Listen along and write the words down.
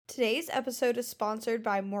Today's episode is sponsored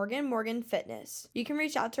by Morgan Fitness. You can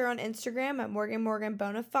reach out to her on Instagram at Morgan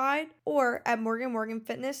Bonafide or at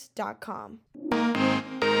morganfitness.com.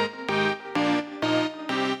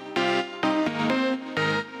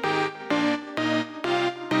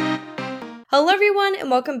 Hello everyone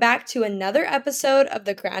and welcome back to another episode of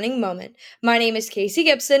The Crowning Moment. My name is Casey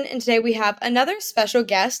Gibson and today we have another special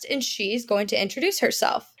guest and she's going to introduce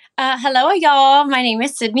herself. Hello, y'all. My name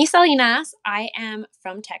is Salinas. I am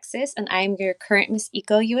from Texas, and I'm your current Miss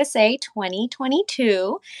Eco USA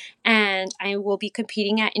 2022. And I will be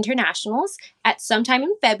competing at internationals at sometime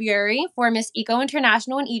in February for Miss Eco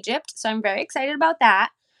International in Egypt. So I'm very excited about that.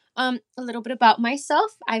 A little bit about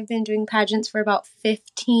myself. I've been doing pageants for about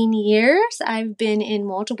 15 years. I've been in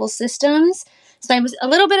multiple systems. So I was a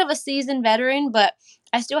little bit of a seasoned veteran, but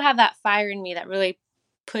I still have that fire in me that really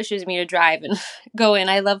pushes me to drive and go in.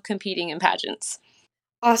 I love competing in pageants.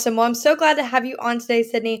 Awesome. Well, I'm so glad to have you on today,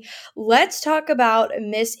 Sydney. Let's talk about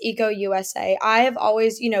Miss Eco USA. I have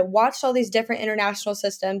always, watched all these different international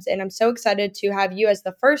systems, and I'm so excited to have you as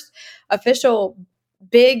the first official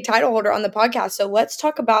big title holder on the podcast. So let's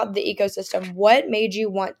talk about the ecosystem. What made you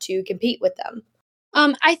want to compete with them?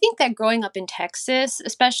 I think that growing up in Texas,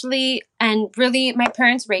 especially, and really my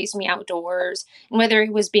parents raised me outdoors, and whether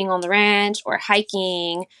it was being on the ranch or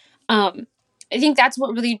hiking, I think that's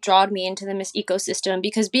what really drawed me into the Miss Ecosystem,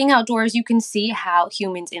 because being outdoors, you can see how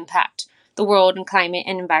humans impact the world and climate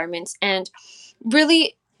and environments, and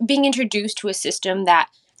really being introduced to a system that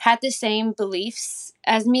had the same beliefs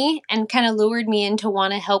as me and kind of lured me in to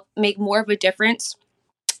want to help make more of a difference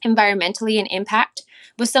environmentally and impact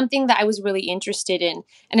was something that I was really interested in.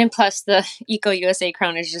 And then plus the Eco USA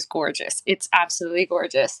crown is just gorgeous. It's absolutely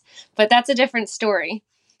gorgeous. But that's a different story.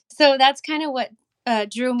 So that's kind of what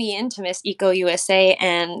drew me into Miss Eco USA.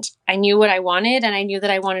 And I knew what I wanted and I knew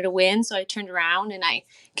that I wanted to win. So I turned around and I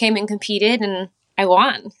came and competed and I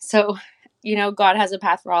won. So, God has a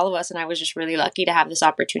path for all of us. And I was just really lucky to have this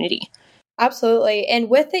opportunity. Absolutely. And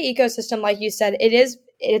with the ecosystem, like you said,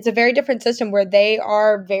 it's a very different system where they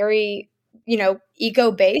are very,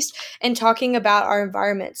 eco-based and talking about our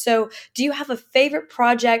environment. So do you have a favorite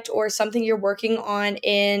project or something you're working on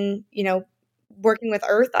in, working with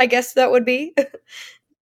Earth, I guess that would be?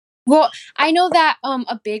 Well, I know that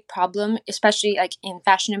a big problem, especially like in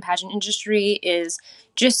fashion and pageant industry, is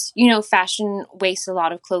just, fashion wastes a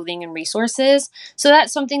lot of clothing and resources. So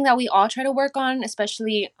that's something that we all try to work on,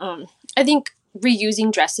 especially, I think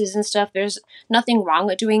reusing dresses and stuff. There's nothing wrong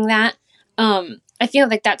with doing that. I feel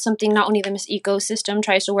like that's something not only the Miss Ecosystem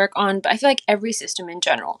tries to work on, but I feel like every system in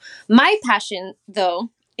general. My passion,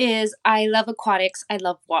 though, is I love aquatics. I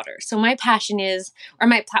love water. So my passion is, or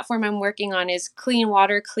my platform I'm working on is clean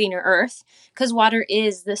water, cleaner earth, because water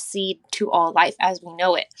is the seed to all life as we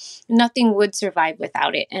know it. Nothing would survive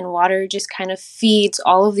without it. And water just kind of feeds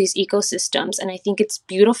all of these ecosystems. And I think it's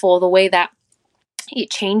beautiful the way that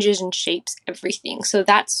it changes and shapes everything. So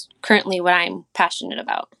that's currently what I'm passionate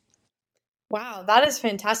about. Wow, that is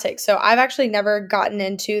fantastic. So I've actually never gotten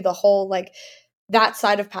into the whole that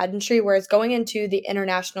side of pageantry where it's going into the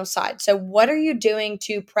international side. So what are you doing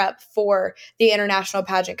to prep for the international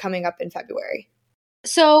pageant coming up in February?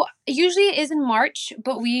 So usually it is in March,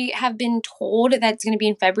 but we have been told that it's going to be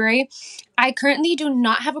in February. I currently do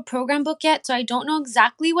not have a program book yet, so I don't know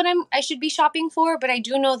exactly what I should be shopping for, but I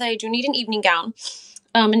do know that I do need an evening gown,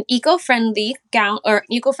 an eco-friendly gown or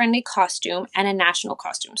eco-friendly costume, and a national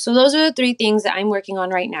costume. So those are the three things that I'm working on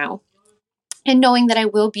right now. And knowing that I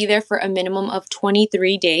will be there for a minimum of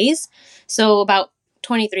 23 days. So about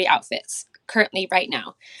 23 outfits currently right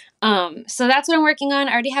now. So that's what I'm working on.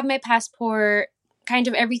 I already have my passport, kind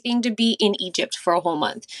of everything to be in Egypt for a whole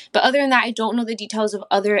month. But other than that, I don't know the details of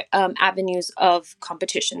other avenues of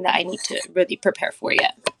competition that I need to really prepare for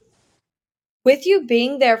yet. With you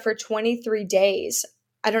being there for 23 days,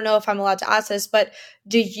 I don't know if I'm allowed to ask this, but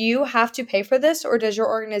do you have to pay for this or does your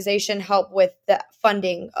organization help with the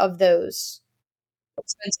funding of those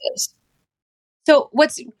expenses? So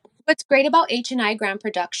what's great about H&I Grand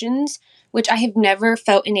Productions, which I have never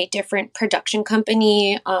felt in a different production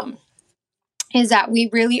company, is that we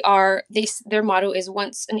really are, their motto is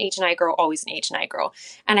once an H&I girl, always an H&I girl.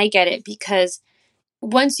 And I get it because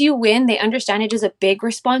once you win, they understand it is a big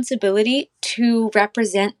responsibility to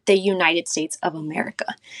represent the United States of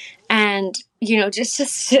America. And, just to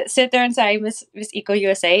sit there and say, Miss Eco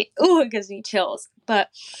USA, ooh, it gives me chills. But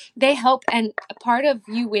they help, and a part of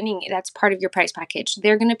you winning, that's part of your price package.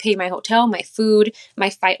 They're going to pay my hotel, my food, my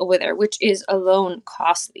flight over there, which is alone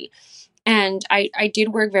costly. And I did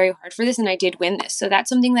work very hard for this, and I did win this. So that's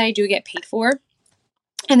something that I do get paid for.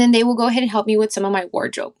 And then they will go ahead and help me with some of my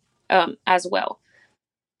wardrobe as well.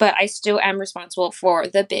 but I still am responsible for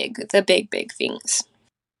the big things.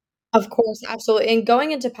 Of course, absolutely. And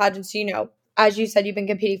going into pageants, as you said, you've been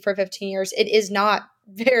competing for 15 years. It is not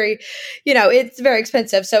very, it's very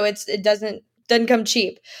expensive. So it doesn't come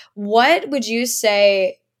cheap. What would you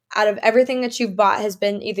say out of everything that you've bought has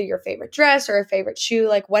been either your favorite dress or a favorite shoe?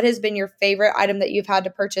 Like what has been your favorite item that you've had to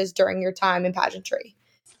purchase during your time in pageantry?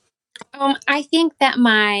 I think that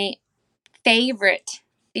my favorite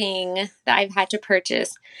thing that I've had to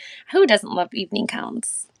purchase, who doesn't love evening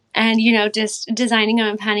gowns? And, just designing them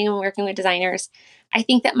and planning them, working with designers. I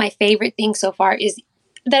think that my favorite thing so far is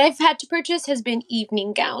that I've had to purchase has been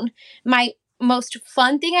evening gown. My most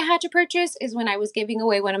fun thing I had to purchase is when I was giving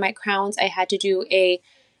away one of my crowns. I had to do a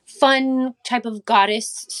fun type of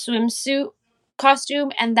goddess swimsuit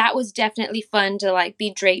costume, and that was definitely fun to like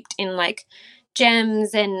be draped in like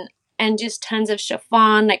gems and just tons of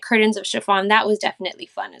chiffon, like curtains of chiffon. That was definitely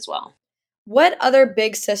fun as well. What other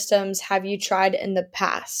big systems have you tried in the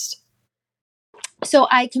past? So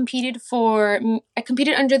I competed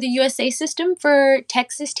under the USA system for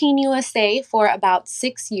Texas Teen USA for about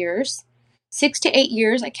 6 years, 6 to 8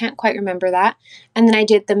 years. I can't quite remember that. And then I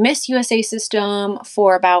did the Miss USA system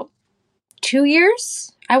for about 2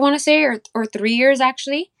 years, I want to say, or 3 years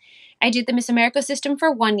actually. I did the Miss America system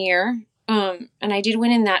for 1 year, and I did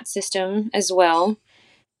win in that system as well.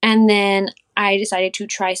 And then I decided to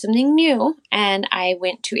try something new, and I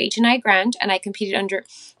went to H&I Grand, and I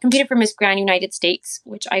competed for Miss Grand United States,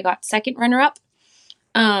 which I got second runner up.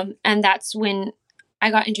 And that's when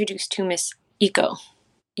I got introduced to Miss Eco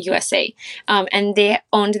USA, and they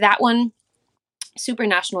owned that one super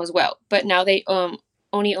national as well. But now they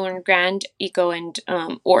only own Grand, Eco, and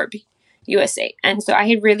Orb USA. And so I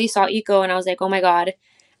had really saw Eco, and I was like, oh my god,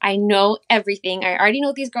 I know everything. I already know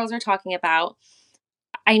what these girls are talking about.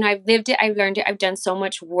 I know I've lived it, I've learned it, I've done so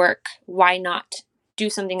much work. Why not do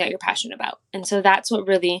something that you're passionate about? And so that's what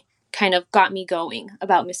really kind of got me going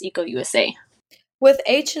about Miss Eco USA. With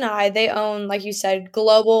H&I, they own, like you said,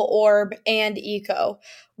 Global, Orb, and Eco.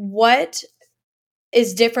 What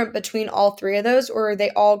is different between all three of those, or are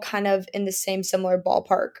they all kind of in the same similar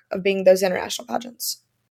ballpark of being those international pageants?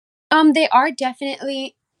 They are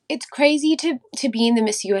definitely. It's crazy to be in the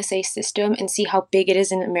Miss USA system and see how big it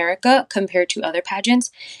is in America compared to other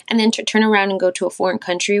pageants, and then to turn around and go to a foreign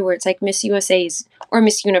country where it's like Miss USA's or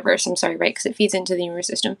Miss Universe. I'm sorry, right? Because it feeds into the universe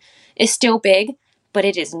system. Is still big, but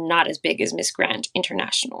it is not as big as Miss Grand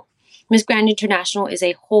International. Miss Grand International is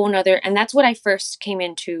a whole nother, and that's what I first came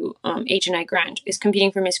into H&I Grand, is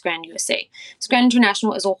competing for Miss Grand USA. Miss Grand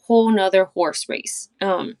International is a whole nother horse race.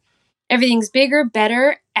 Everything's bigger,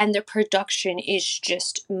 better, and the production is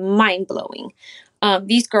just mind blowing.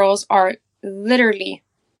 These girls are literally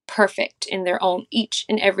perfect in their own, each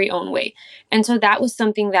and every own way. And so that was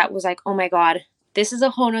something that was like, oh my God, this is a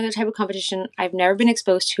whole nother type of competition I've never been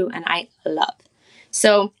exposed to and I love.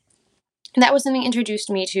 So that was something introduced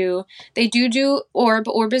me to. They do Orb.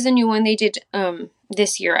 Orb is a new one they did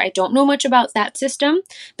this year. I don't know much about that system,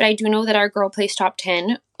 but I do know that our girl placed top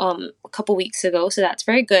 10 a couple weeks ago, so that's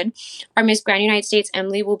very good. Our Miss Grand United States,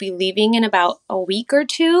 Emily, will be leaving in about a week or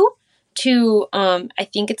two to I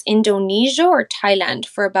think it's Indonesia or Thailand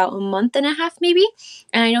for about a month and a half maybe.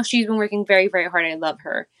 And I know she's been working very, very hard. I love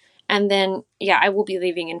her. And then yeah, I will be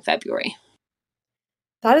leaving in February.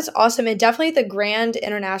 That is awesome. And definitely the Grand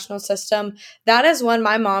International System. That is one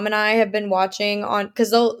my mom and I have been watching on,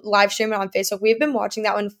 because they'll live stream it on Facebook. We've been watching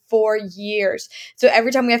that one for years. So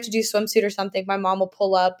every time we have to do swimsuit or something, my mom will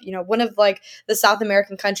pull up, one of like the South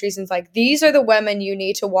American countries and it's like, these are the women you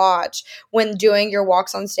need to watch when doing your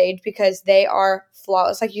walks on stage because they are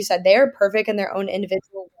flawless. Like you said, they are perfect in their own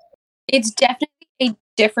individual way. It's definitely a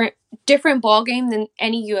different ball game than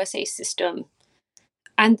any USA system.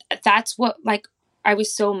 And that's what like I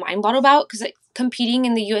was so mind boggled about because like, competing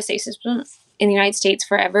in the USA system in the United States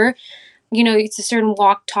forever, it's a certain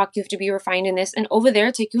walk, talk, you have to be refined in this. And over there,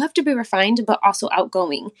 it's like you have to be refined, but also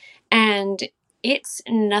outgoing. And it's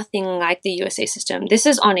nothing like the USA system. This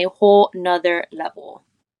is on a whole nother level.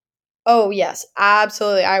 Oh, yes,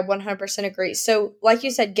 absolutely. I 100% agree. So, like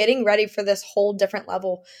you said, getting ready for this whole different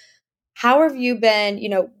level. How have you been,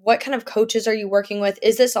 what kind of coaches are you working with?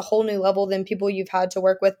 Is this a whole new level than people you've had to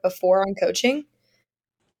work with before on coaching?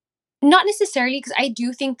 Not necessarily, because I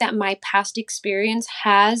do think that my past experience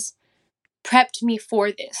has prepped me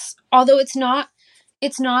for this. Although it's not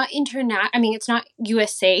internet. I mean, it's not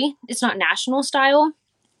USA. It's not national style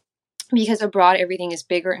because abroad everything is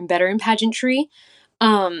bigger and better in pageantry.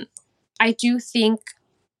 Um, I do think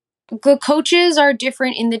the coaches are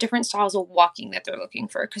different in the different styles of walking that they're looking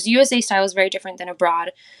for because USA style is very different than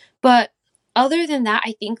abroad. But other than that,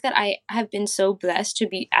 I think that I have been so blessed to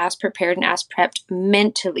be as prepared and as prepped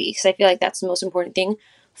mentally, because I feel like that's the most important thing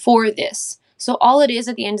for this. So all it is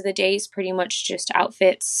at the end of the day is pretty much just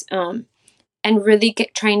outfits, and really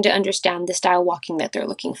trying to understand the style walking that they're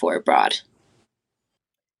looking for abroad.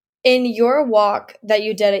 In your walk that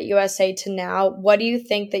you did at USA to now, what do you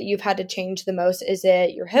think that you've had to change the most? Is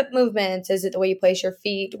it your hip movements? Is it the way you place your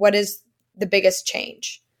feet? What is the biggest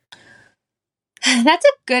change? That's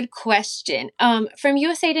a good question. From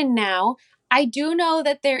USA to now, I do know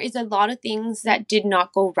that there is a lot of things that did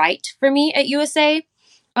not go right for me at USA.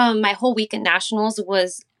 My whole week at nationals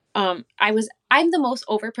was, I'm the most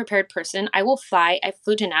over prepared person. I will fly. I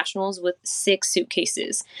flew to nationals with 6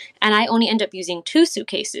 suitcases, and I only end up using 2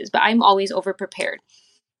 suitcases, but I'm always over prepared.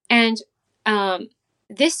 And um,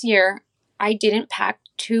 this year, I didn't pack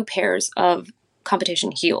 2 pairs of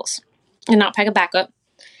competition heels and not pack a backup.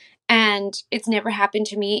 And it's never happened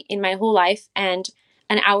to me in my whole life. And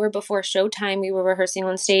an hour before showtime, we were rehearsing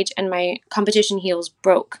on stage, and my competition heels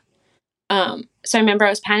broke. So I remember I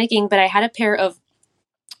was panicking, but I had a pair of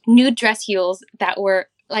nude dress heels that were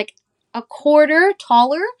like a quarter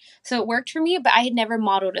taller. So it worked for me, but I had never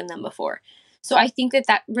modeled in them before. So I think that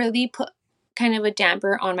that really put kind of a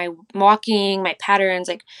damper on my walking, my patterns,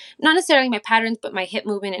 like not necessarily my patterns, but my hip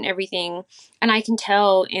movement and everything. And I can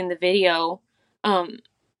tell in the video.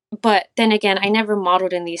 But then again, I never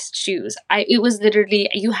modeled in these shoes. It was literally,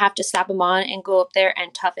 you have to slap them on and go up there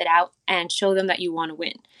and tough it out and show them that you want to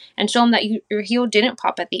win and show them that your heel didn't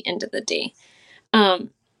pop at the end of the day. Um,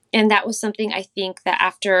 and that was something I think that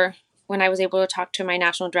after, when I was able to talk to my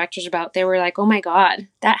national directors about, they were like, "Oh my God,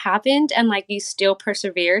 that happened." And like, you still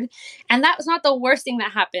persevered. And that was not the worst thing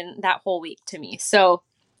that happened that whole week to me. So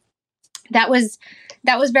that was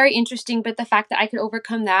very interesting, but the fact that I could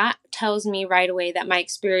overcome that tells me right away that my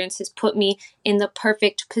experience has put me in the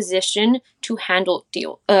perfect position to handle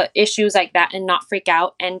issues like that and not freak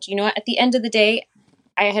out. And you know what, at the end of the day,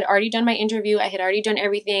 I had already done my interview, I had already done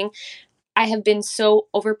everything. I have been so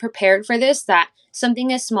over prepared for this that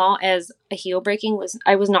something as small as a heel breaking was,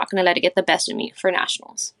 I was not going to let it get the best of me for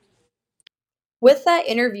nationals. With that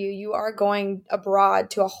interview, you are going abroad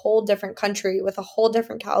to a whole different country with a whole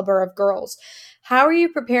different caliber of girls. How are you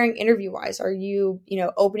preparing interview wise? Are you,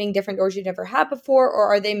 opening different doors you never had before, or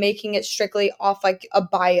are they making it strictly off like a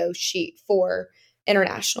bio sheet for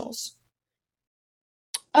internationals?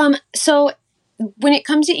 So when it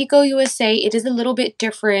comes to Eco USA, it is a little bit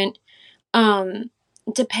different, um,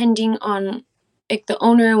 depending on like the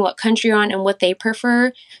owner and what country you're on and what they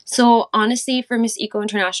prefer. So honestly, for Miss Eco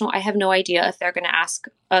International, I have no idea if they're going to ask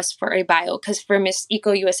us for a bio, because for Miss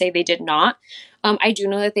Eco USA, they did not. I do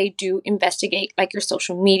know that they do investigate like your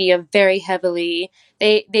social media very heavily.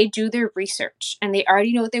 They do their research and they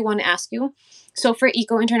already know what they want to ask you. So for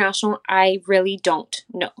Eco International, I really don't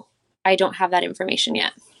know. I don't have that information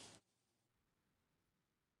yet.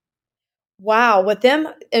 Wow, with them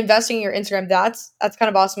investing in your Instagram, that's kind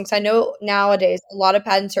of awesome because I know nowadays a lot of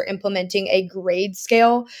patents are implementing a grade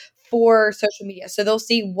scale for social media. So they'll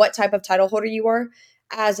see what type of title holder you are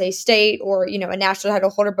as a state or, a national title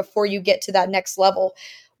holder before you get to that next level.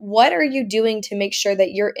 What are you doing to make sure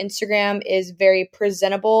that your Instagram is very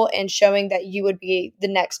presentable and showing that you would be the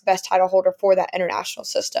next best title holder for that international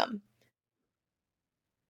system?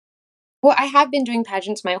 Well, I have been doing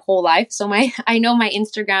pageants my whole life, so my I know my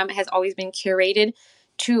Instagram has always been curated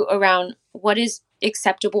to around what is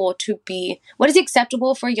acceptable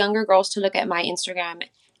for younger girls to look at my Instagram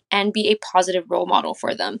and be a positive role model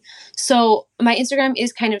for them. So my Instagram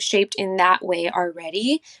is kind of shaped in that way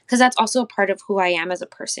already, because that's also a part of who I am as a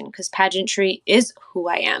person, because pageantry is who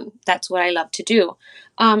I am. That's what I love to do.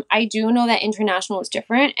 I do know that international is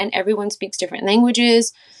different and everyone speaks different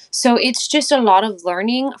languages. So it's just a lot of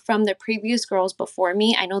learning from the previous girls before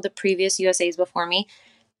me. I know the previous USAs before me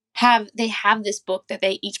have this book that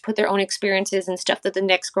they each put their own experiences and stuff that the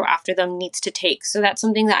next girl after them needs to take. So that's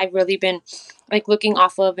something that I've really been like looking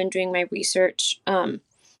off of and doing my research.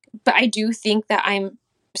 But I do think that I'm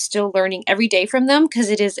still learning every day from them, because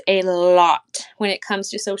it is a lot when it comes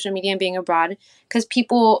to social media and being abroad, because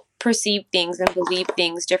people perceive things and believe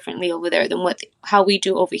things differently over there than how we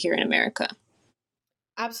do over here in America.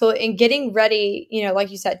 Absolutely. And getting ready,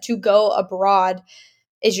 like you said, to go abroad,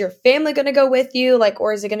 is your family going to go with you? Like,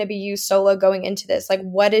 or is it going to be you solo going into this? Like,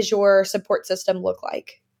 what does your support system look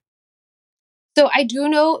like? So I do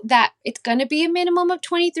know that it's going to be a minimum of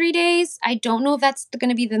 23 days. I don't know if that's going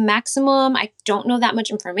to be the maximum. I don't know that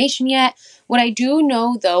much information yet. What I do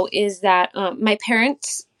know, though, is that my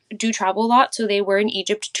parents do travel a lot. So they were in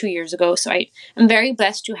Egypt 2 years ago. So I am very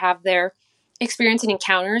blessed to have their experience and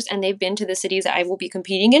encounters, and they've been to the cities that I will be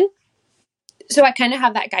competing in. So I kind of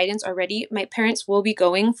have that guidance already. My parents will be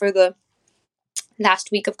going for the last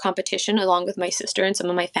week of competition along with my sister and some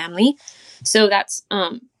of my family. So that's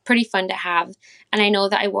pretty fun to have. And I know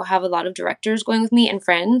that I will have a lot of directors going with me and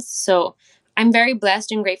friends. So I'm very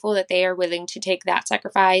blessed and grateful that they are willing to take that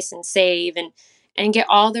sacrifice and save and get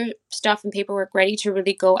all their stuff and paperwork ready to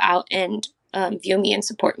really go out and view me and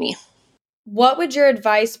support me. What would your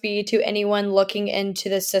advice be to anyone looking into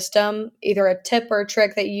the system, either a tip or a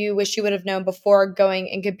trick that you wish you would have known before going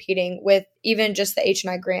and competing with even just the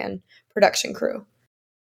H&I Grand production crew?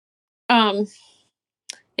 Um,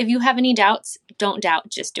 if you have any doubts, don't doubt,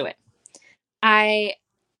 just do it. I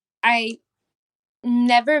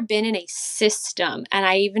never been in a system, and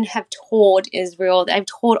I even have told Israel, I've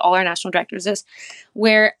told all our national directors this,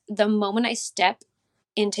 where the moment I step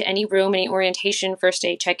into any room, any orientation, first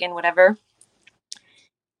day, check-in, whatever,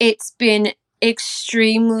 it's been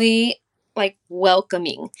extremely like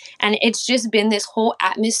welcoming, and it's just been this whole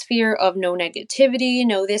atmosphere of no negativity,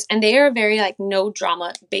 no this, and they are a very like no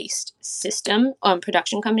drama based system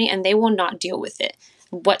production company, and they will not deal with it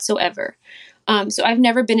whatsoever. So I've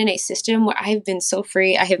never been in a system where I've been so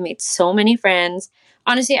free. I have made so many friends.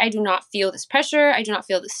 Honestly, I do not feel this pressure. I do not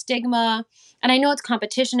feel the stigma. And I know it's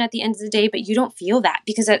competition at the end of the day, but you don't feel that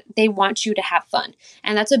because they want you to have fun.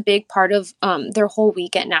 And that's a big part of their whole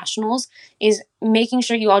week at nationals is making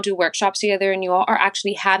sure you all do workshops together and you all are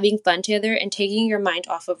actually having fun together and taking your mind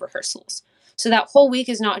off of rehearsals. So that whole week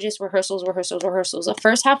is not just rehearsals, rehearsals, rehearsals. The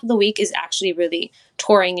first half of the week is actually really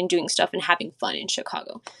touring and doing stuff and having fun in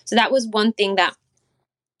Chicago. So that was one thing that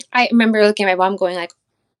I remember looking at my mom going like,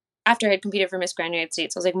 after I had competed for Miss Grand United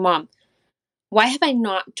States, I was like, Mom, why have I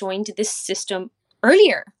not joined this system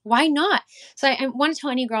earlier? Why not? So I want to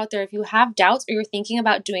tell any girl out there, if you have doubts or you're thinking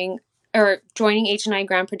about doing or joining H&I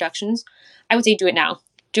Grand Productions, I would say do it now.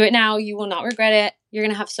 Do it now. You will not regret it. You're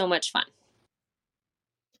going to have so much fun.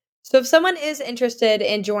 So if someone is interested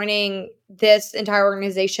in joining this entire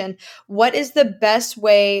organization, what is the best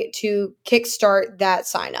way to kickstart that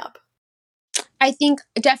sign up? I think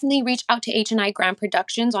definitely reach out to H&I Grand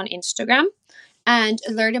Productions on Instagram and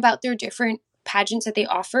learn about their different pageants that they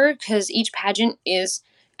offer, because each pageant is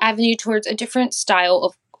avenue towards a different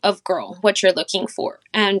style of girl, what you're looking for.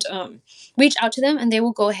 And reach out to them and they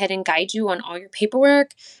will go ahead and guide you on all your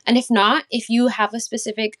paperwork. And if not, if you have a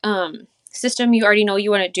specific system you already know you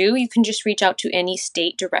want to do, you can just reach out to any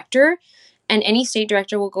state director, and any state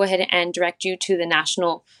director will go ahead and direct you to the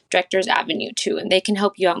national director's avenue too, and they can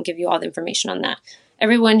help you out and give you all the information on that.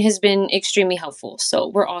 Everyone has been extremely helpful, so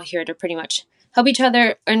we're all here to pretty much help each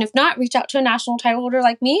other. And if not, reach out to a national title holder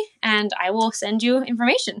like me and I will send you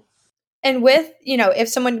information. And with, if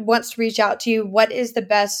someone wants to reach out to you, what is the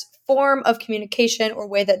best form of communication or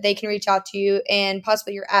way that they can reach out to you, and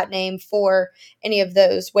possibly your @name for any of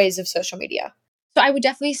those ways of social media? So I would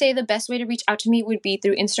definitely say the best way to reach out to me would be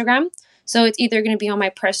through Instagram. So it's either going to be on my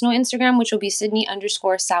personal Instagram, which will be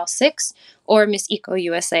Sydney_Sal6, or Miss Eco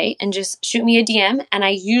USA, and just shoot me a DM. And I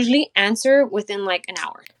usually answer within like an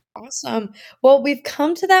hour. Awesome. Well, we've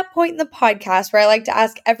come to that point in the podcast where I like to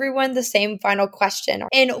ask everyone the same final question.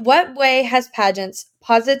 In what way has pageants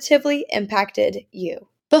positively impacted you?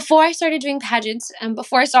 Before I started doing pageants, and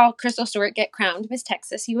before I saw Crystal Stewart get crowned Miss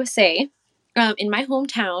Texas USA in my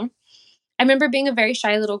hometown, I remember being a very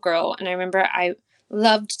shy little girl, and I remember I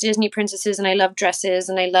loved Disney princesses, and I loved dresses,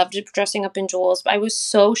 and I loved dressing up in jewels, but I was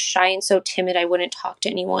so shy and so timid I wouldn't talk to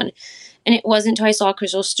anyone. And it wasn't until I saw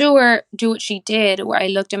Crystal Stewart do what she did where I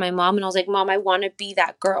looked at my mom and I was like, Mom, I want to be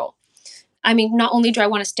that girl. I mean, not only do I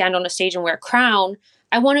want to stand on a stage and wear a crown,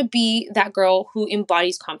 I want to be that girl who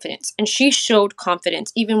embodies confidence. And she showed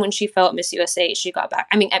confidence even when she fell at Miss USA,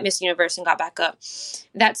 at Miss Universe and got back up.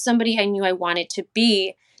 That's somebody I knew I wanted to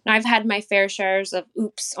be. Now, I've had my fair shares of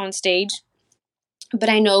oops on stage, but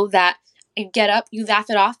I know that you get up, you laugh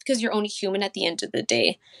it off because you're only human at the end of the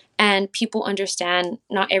day. And people understand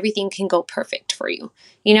not everything can go perfect for you.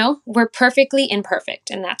 We're perfectly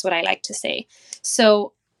imperfect. And that's what I like to say.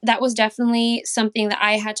 So that was definitely something that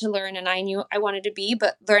I had to learn, and I knew I wanted to be,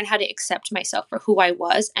 but learn how to accept myself for who I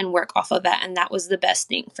was and work off of that. And that was the best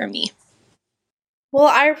thing for me. Well,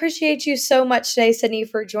 I appreciate you so much today, Sydney,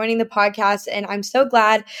 for joining the podcast. And I'm so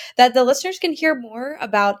glad that the listeners can hear more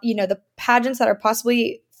about, the pageants that are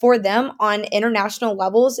possibly for them on international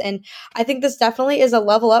levels. And I think this definitely is a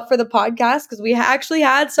level up for the podcast because we actually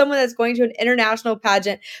had someone that's going to an international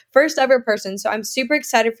pageant, first ever person. So I'm super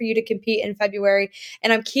excited for you to compete in February.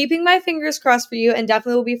 And I'm keeping my fingers crossed for you, and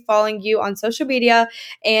definitely will be following you on social media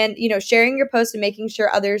and, sharing your posts and making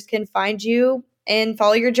sure others can find you and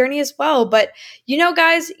follow your journey as well. But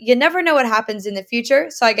guys, you never know what happens in the future.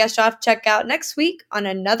 So I guess you'll have to check out next week on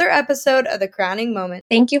another episode of The Crowning Moment.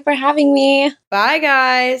 Thank you for having me. Bye,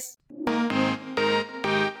 guys.